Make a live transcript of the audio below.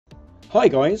Hi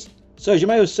guys, so as you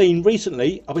may have seen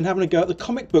recently, I've been having a go at the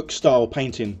comic book style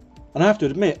painting, and I have to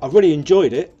admit I've really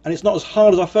enjoyed it, and it's not as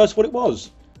hard as I first thought it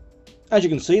was. As you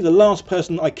can see, the last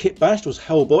person I kitbashed was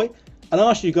Hellboy, and I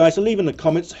asked you guys to leave in the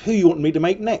comments who you want me to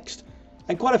make next,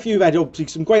 and quite a few have had obviously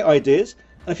some great ideas,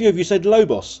 and a few of you said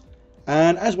Lobo,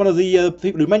 and as one of the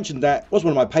people who mentioned that was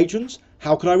one of my patrons,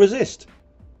 how could I resist?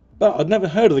 But I'd never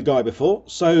heard of the guy before,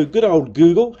 so good old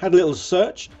Google had a little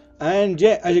search. And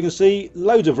yeah, as you can see,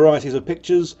 loads of varieties of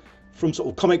pictures, from sort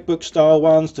of comic book style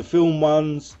ones to film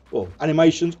ones, or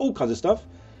animations, all kinds of stuff.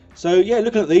 So yeah,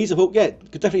 looking at these, I thought, yeah,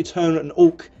 could definitely turn an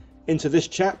orc into this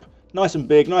chap. Nice and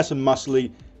big, nice and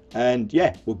muscly, and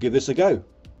yeah, we'll give this a go.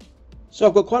 So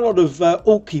I've got quite a lot of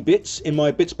orky bits in my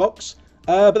bits box,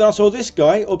 but then I saw this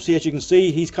guy. Obviously, as you can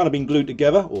see, he's kind of been glued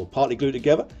together, or partly glued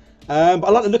together. But I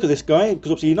like the look of this guy,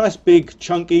 because obviously nice, big,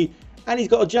 chunky, and he's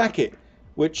got a jacket,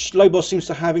 which Lobo seems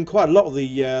to have in quite a lot of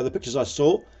the pictures I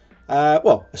saw.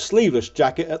 Well, a sleeveless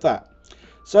jacket at that.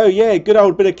 So yeah, good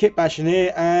old bit of kit bashing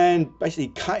here, and basically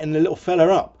cutting the little fella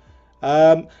up.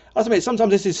 I must admit,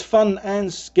 sometimes this is fun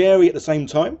and scary at the same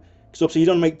time, because obviously you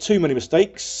don't make too many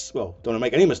mistakes. Well, don't want to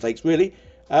make any mistakes really,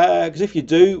 because if you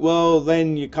do, well,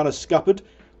 then you're kind of scuppered.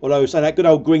 Although saying that, good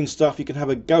old green stuff, you can have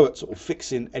a go at sort of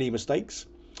fixing any mistakes.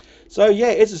 So yeah,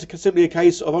 it's simply a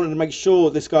case of wanting to make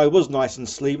sure this guy was nice and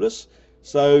sleeveless.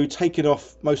 So taking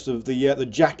off most of the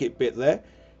jacket bit there,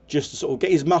 just to sort of get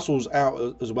his muscles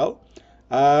out as well.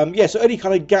 Yeah, so any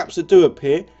kind of gaps that do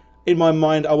appear, in my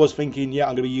mind I was thinking, yeah,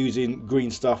 I'm going to be using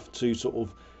green stuff to sort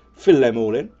of fill them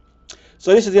all in.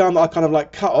 So this is the arm that I kind of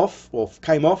like cut off, or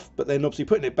came off, but then obviously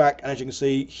putting it back, and as you can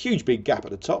see, huge big gap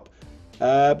at the top.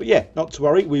 But yeah, not to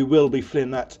worry, we will be filling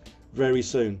that very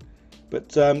soon.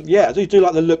 But yeah, I do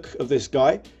like the look of this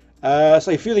guy.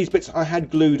 So a few of these bits I had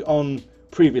glued on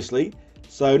previously.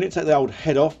 So I need to take the old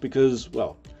head off because,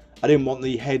 well, I didn't want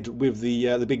the head with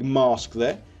the big mask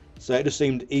there. So it just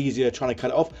seemed easier trying to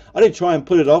cut it off. I did try and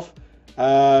pull it off,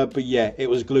 but yeah, it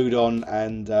was glued on,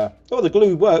 and well, the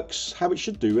glue works how it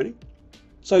should do, really.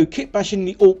 So kit bashing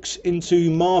the orcs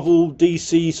into Marvel,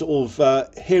 DC sort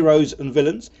of heroes and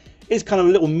villains is kind of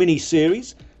a little mini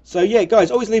series. So yeah,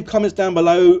 guys, always leave comments down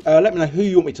below. Let me know who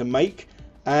you want me to make,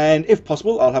 and if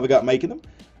possible, I'll have a go at making them.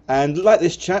 And like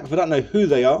this chap, if I don't know who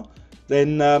they are,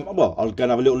 then well, I'll go and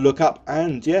have a little look up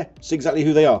and yeah, see exactly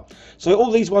who they are. So all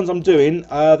these ones I'm doing,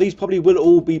 these probably will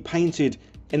all be painted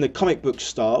in the comic book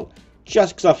style,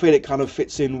 just because I feel it kind of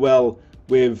fits in well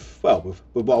with, well,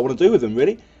 with what I want to do with them,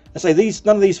 really. I say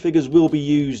none of these figures will be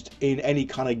used in any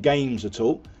kind of games at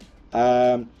all.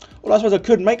 Well, I suppose I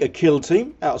could make a kill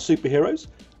team out of superheroes.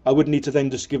 I would need to then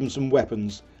just give them some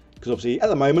weapons, because obviously at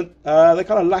the moment they're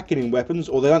kind of lacking in weapons,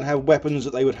 or they don't have weapons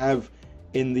that they would have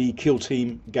in the kill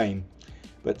team game.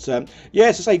 But yeah,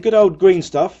 as I say, good old green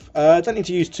stuff. Don't need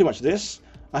to use too much of this.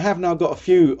 I have now got a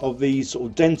few of these sort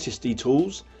of dentist-y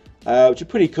tools, which are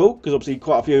pretty cool, because obviously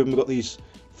quite a few of them have got these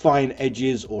fine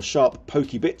edges or sharp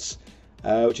pokey bits,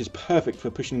 which is perfect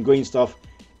for pushing green stuff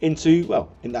into,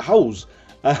 well, in the holes.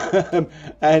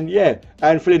 And yeah,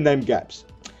 and filling them gaps.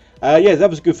 Yeah, that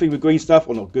was a good thing with green stuff,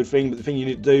 or not a good thing, but the thing you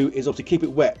need to do is obviously keep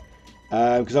it wet,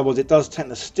 because otherwise it does tend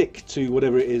to stick to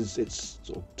whatever it is it's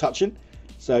sort of touching.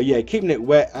 So yeah, keeping it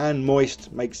wet and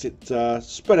moist makes it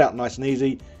spread out nice and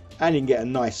easy, and you can get a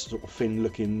nice sort of thin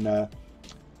looking,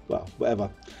 well, whatever.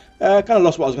 Kind of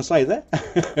lost what I was going to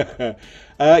say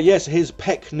there. Yes, his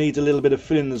pec needs a little bit of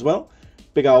filling as well.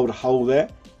 Big old hole there.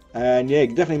 And yeah, you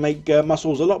can definitely make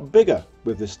muscles a lot bigger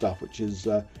with this stuff, which is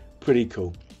pretty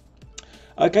cool.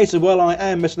 Okay, so while I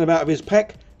am messing about with his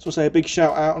pec, so I'll say a big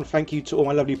shout out and thank you to all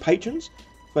my lovely patrons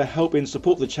for helping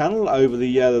support the channel over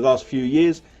the last few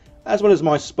years, as well as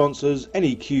my sponsors,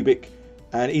 Any Cubic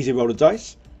and Easy Roller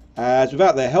Dice, as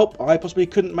without their help I possibly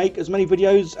couldn't make as many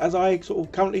videos as I sort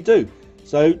of currently do.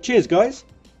 So cheers guys.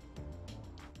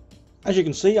 As you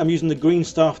can see, I'm using the green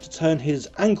stuff to turn his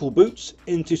ankle boots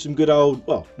into some good old,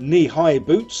 well, knee-high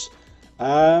boots.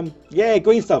 Yeah,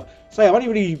 green stuff. So I've only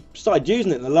really started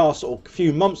using it in the last sort of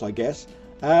few months, I guess.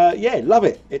 Yeah, love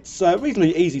it. It's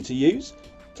reasonably easy to use.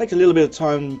 Takes a little bit of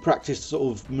time and practice to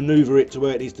sort of manoeuvre it to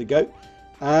where it needs to go.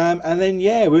 And then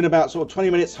yeah, we're in about sort of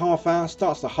 20 minutes, half hour,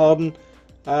 starts to harden,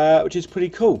 which is pretty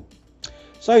cool.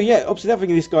 So yeah, obviously the other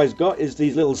thing this guy's got is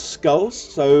these little skulls.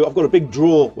 So I've got a big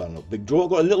drawer, well, not a big drawer, I've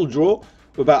got a little drawer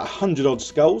with about 100 odd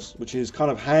skulls, which is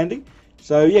kind of handy.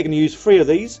 So yeah, going to use 3 of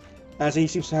these, as he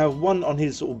seems to have one on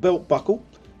his sort of belt buckle,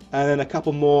 and then a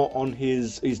couple more on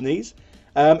his knees.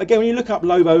 Again, when you look up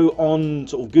Lobo on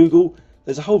sort of Google,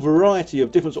 there's a whole variety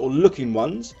of different sort of looking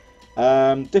ones,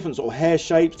 different sort of hair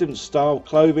shapes, different style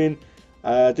clothing,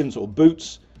 different sort of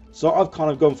boots. So I've kind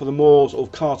of gone for the more sort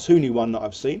of cartoony one that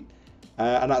I've seen.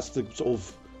 and that's the sort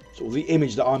of the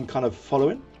image that I'm kind of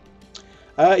following.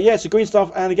 Yeah, so green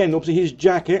stuff, and again, obviously his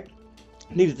jacket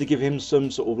needed to give him some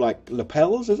sort of like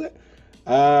lapels, is it?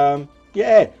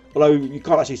 Yeah, although you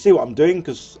can't actually see what I'm doing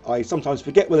because I sometimes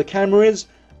forget where the camera is,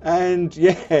 and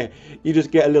yeah, you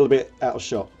just get a little bit out of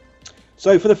shot.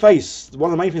 So for the face,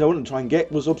 one of the main things I wanted to try and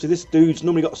get was obviously this dude's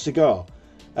normally got a cigar,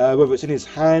 whether it's in his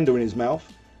hand or in his mouth,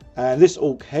 and this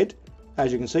orc head,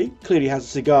 as you can see, clearly has a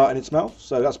cigar in its mouth,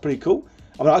 so that's pretty cool.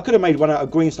 I mean, I could have made one out of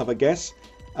green stuff, I guess,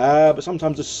 but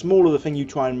sometimes the smaller the thing you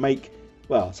try and make,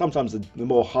 well, sometimes the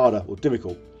more harder or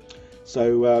difficult.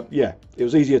 So yeah, it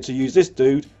was easier to use this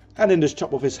dude and then just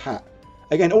chop off his hat.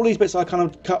 Again, all these bits I kind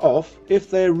of cut off,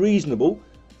 if they're reasonable,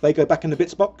 they go back in the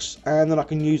bits box, and then I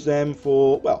can use them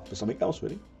for, well, for something else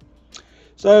really.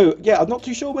 So yeah, I'm not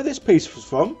too sure where this piece was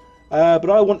from, but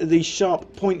I wanted these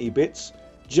sharp pointy bits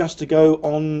just to go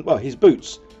on, well, his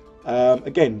boots.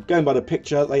 Again, going by the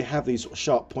picture, they have these sort of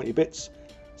sharp pointy bits.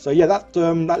 So yeah, that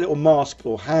little mask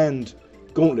or hand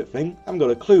gauntlet thing, I haven't got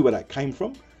a clue where that came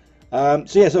from.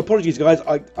 So yeah, so apologies guys,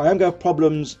 I am going to have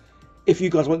problems if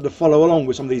you guys wanted to follow along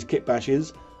with some of these kit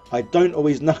bashes. I don't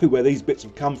always know where these bits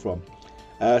have come from,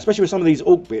 especially with some of these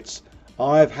orc bits.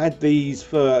 I've had these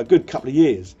for a good couple of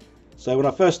years. So when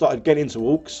I first started getting into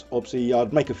orcs, obviously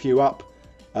I'd make a few up.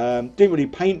 Didn't really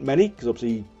paint many because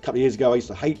obviously a couple of years ago I used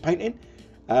to hate painting.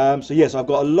 So yes, I've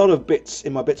got a lot of bits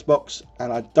in my bits box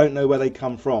and I don't know where they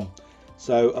come from.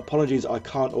 So apologies, I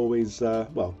can't always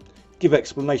well, give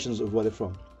explanations of where they're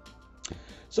from.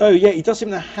 So yeah, he does seem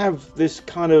to have this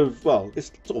kind of, well,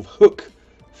 this sort of hook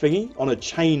thingy on a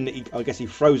chain that I guess he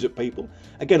throws at people.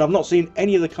 Again, I've not seen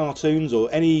any of the cartoons or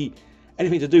anything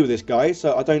to do with this guy,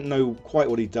 so I don't know quite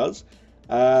what he does.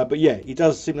 But yeah, he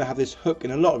does seem to have this hook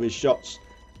in a lot of his shots,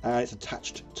 and it's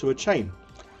attached to a chain.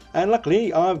 And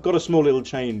luckily, I've got a small little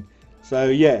chain, so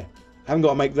yeah, I haven't got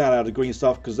to make that out of green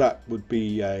stuff because that would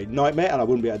be a nightmare and I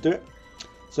wouldn't be able to do it.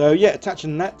 So yeah,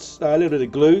 attaching that, a little bit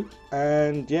of glue,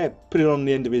 and yeah, put it on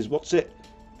the end of his and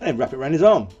then wrap it around his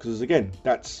arm, because again,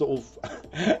 that's sort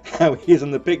of how he is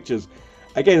in the pictures.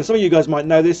 Again, some of you guys might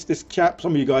know this chap,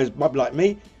 some of you guys might be like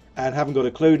me and haven't got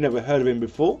a clue, never heard of him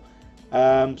before.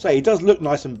 So he does look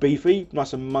nice and beefy,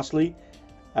 nice and muscly,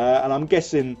 and I'm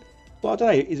guessing, well, I don't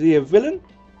know, is he a villain?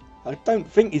 I don't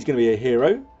think he's going to be a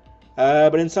hero,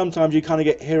 but then sometimes you kind of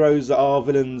get heroes that are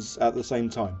villains at the same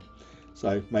time,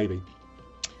 so maybe.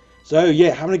 So yeah,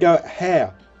 having a go at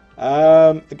hair.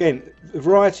 Again, a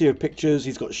variety of pictures.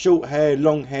 He's got short hair,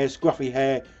 long hair, scruffy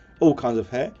hair, all kinds of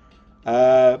hair.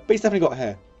 But he's definitely got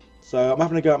hair. So I'm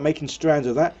having a go at making strands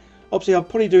of that. Obviously, I'm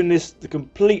probably doing this the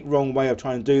complete wrong way of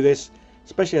trying to do this,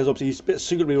 especially as obviously he's a bit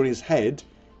secretly on his head.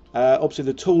 Obviously,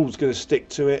 the tool's going to stick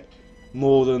to it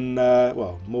more than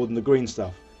well, more than the green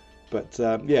stuff. But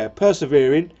yeah,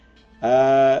 persevering.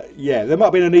 Yeah, there might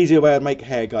have been an easier way to make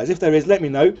hair, guys. If there is, let me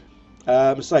know.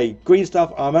 Say green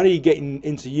stuff, I'm only getting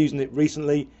into using it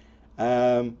recently,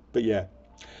 but yeah.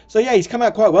 So yeah, he's come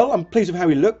out quite well. I'm pleased with how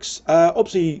he looks.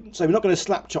 Obviously, so we're not going to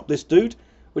slap chop this dude,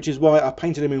 which is why I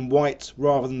painted him in white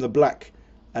rather than the black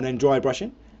and then dry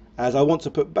brushing, as I want to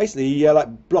put basically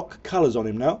like block colours on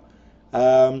him now.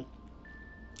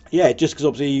 Yeah, just because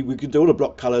obviously we can do all the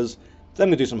block colours, then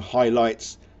we're going to do some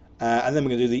highlights, and then we're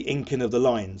going to do the inking of the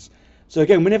lines. So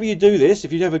again, whenever you do this,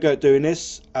 if you ever go doing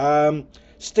this,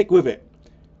 stick with it,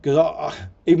 because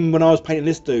even when I was painting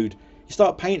this dude, you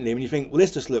start painting him and you think, well,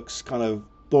 this just looks kind of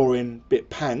boring, bit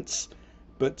pants,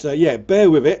 but yeah, bear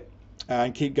with it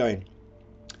and keep going.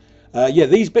 Yeah,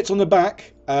 these bits on the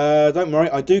back, don't worry,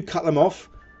 I do cut them off.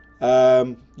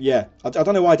 Yeah, I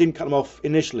don't know why I didn't cut them off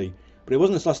initially, but it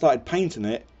wasn't until I started painting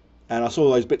it and I saw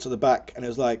those bits at the back and it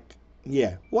was like,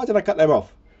 yeah, why did I cut them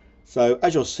off? So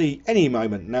as you'll see any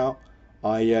moment now,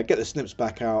 I get the snips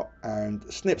back out and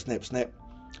snip, snip, snip,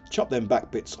 chop them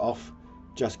back bits off,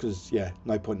 just because, yeah,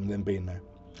 no point in them being there.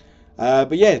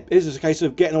 But yeah, this is a case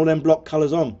of getting all them block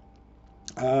colours on.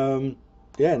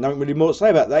 Yeah, nothing really more to say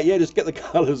about that. Yeah, just get the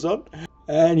colours on.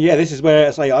 And yeah, this is where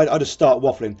I say I just start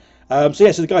waffling. So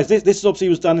yeah, so guys, this is obviously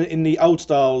was done in the old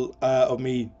style of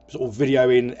me sort of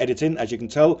videoing, editing. As you can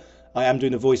tell, I am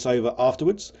doing a voiceover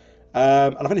afterwards.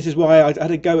 And I think this is why I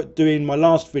had a go at doing my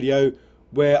last video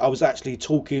where I was actually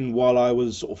talking while I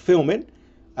was sort of filming.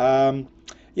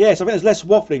 Yeah, so I think there's less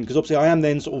waffling because obviously I am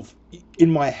then sort of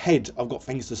in my head, I've got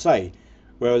things to say.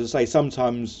 Whereas I say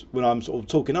sometimes when I'm sort of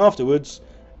talking afterwards,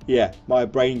 yeah, my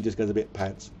brain just goes a bit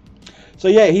pants. So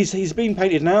yeah, he's been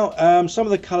painted now. Some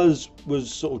of the colours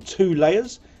was sort of 2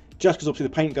 layers, just because obviously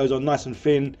the paint goes on nice and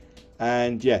thin,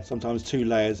 and yeah, sometimes 2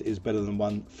 layers is better than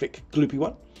one thick gloopy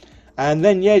one. And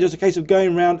then yeah, just a case of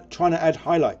going around trying to add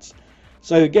highlights.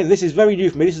 So again, this is very new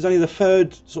for me. This is only the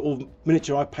third sort of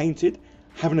miniature I painted,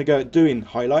 having a go at doing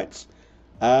highlights.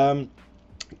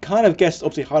 Kind of guessed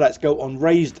obviously highlights go on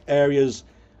raised areas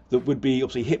that would be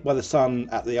obviously hit by the sun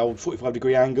at the old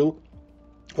 45-degree angle,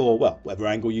 or well, whatever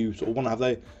angle you sort of want to have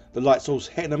the light source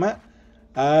hitting them at.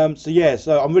 So yeah,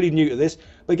 so I'm really new to this,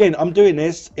 but again, I'm doing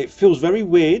this. It feels very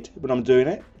weird when I'm doing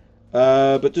it,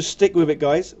 but just stick with it,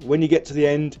 guys. When you get to the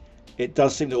end, it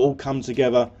does seem to all come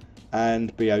together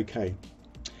and be okay.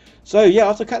 So yeah,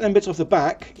 after cutting them bits off the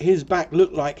back, his back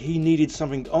looked like he needed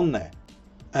something on there.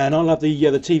 And I love the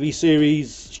TV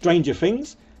series Stranger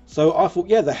Things, so I thought,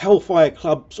 yeah, the Hellfire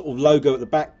Club sort of logo at the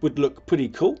back would look pretty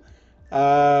cool.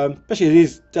 Especially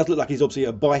does look like he's obviously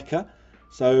a biker,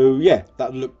 so yeah,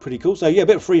 that would look pretty cool. So yeah, a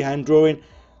bit of freehand drawing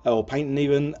or painting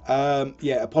even.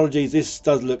 Yeah, apologies, this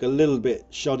does look a little bit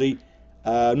shoddy,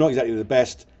 not exactly the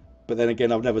best, but then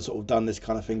again, I've never sort of done this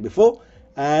kind of thing before,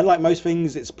 and like most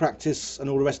things, it's practice and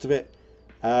all the rest of it.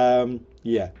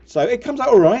 Yeah, so it comes out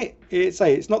all right.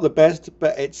 It's not the best,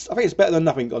 but I think it's better than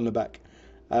nothing on the back,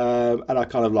 and I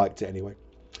kind of liked it anyway.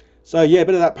 So yeah, a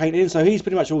bit of that painting. So he's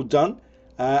pretty much all done,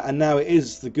 and now it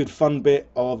is the good fun bit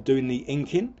of doing the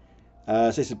inking.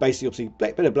 So this is basically obviously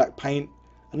a bit of black paint,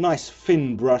 a nice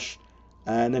thin brush,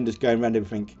 and then just going around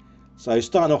everything. So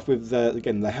starting off with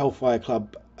again the Hellfire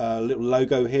Club little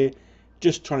logo here,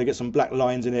 just trying to get some black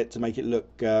lines in it to make it look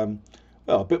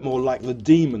well, a bit more like the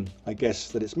demon, I guess,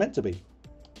 that it's meant to be.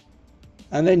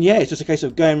 And then yeah, it's just a case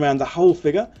of going around the whole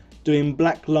figure, doing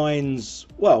black lines,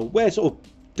 well, where sort of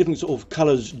different sort of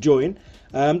colours join.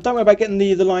 Don't worry about getting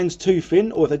the lines too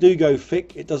thin, or if they do go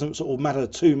thick, it doesn't sort of matter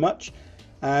too much,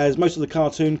 as most of the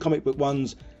cartoon comic book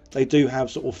ones, they do have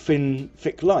sort of thin,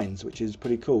 thick lines, which is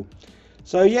pretty cool.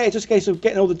 So yeah, it's just a case of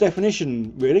getting all the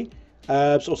definition, really,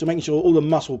 sort of making sure all the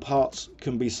muscle parts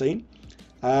can be seen.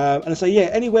 And so yeah,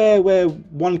 anywhere where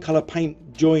one colour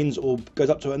paint joins or goes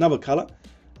up to another colour,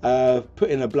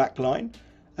 put in a black line.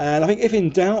 And I think if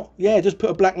in doubt, yeah, just put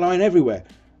a black line everywhere.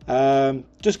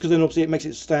 Just because then obviously it makes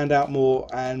it stand out more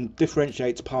and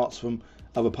differentiates parts from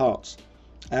other parts.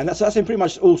 And that's in pretty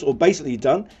much all sort of basically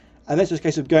done. And that's just a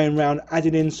case of going around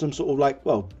adding in some sort of like,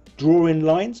 well, drawing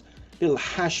lines, little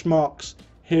hash marks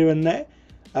here and there.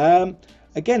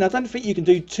 Again, I don't think you can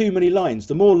do too many lines.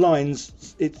 The more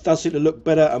lines, it does seem to look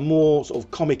better and more sort of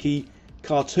comic-y,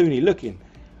 cartoony looking,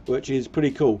 which is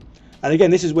pretty cool. And again,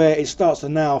 this is where it starts to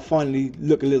now finally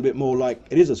look a little bit more like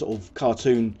it is a sort of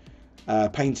cartoon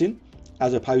painting,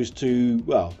 as opposed to,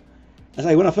 well, I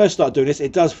say when I first started doing this,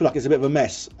 it does feel like it's a bit of a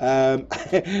mess.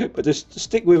 But just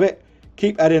stick with it,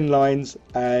 keep adding lines,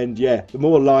 and yeah, the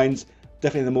more lines,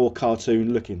 definitely the more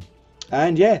cartoon looking.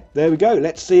 And yeah, there we go.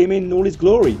 Let's see him in all his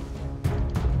glory.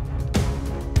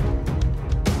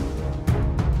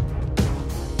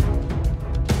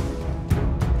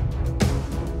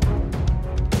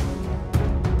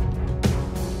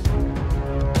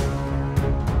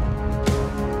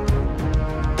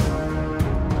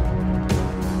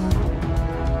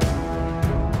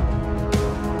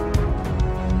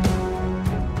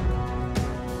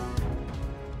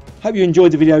 Hope you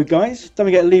enjoyed the video, guys. Don't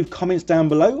forget to leave comments down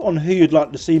below on who you'd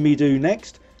like to see me do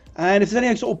next, and if there's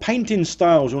any sort of painting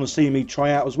styles you want to see me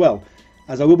try out as well,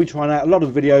 as I will be trying out a lot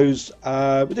of videos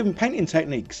with different painting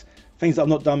techniques, things that I've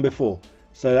not done before,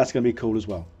 so that's going to be cool as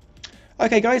well.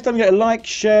 Okay guys, don't forget to like,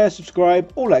 share,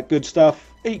 subscribe, all that good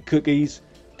stuff, eat cookies,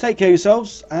 take care of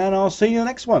yourselves, and I'll see you in the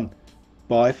next one.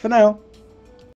 Bye for now.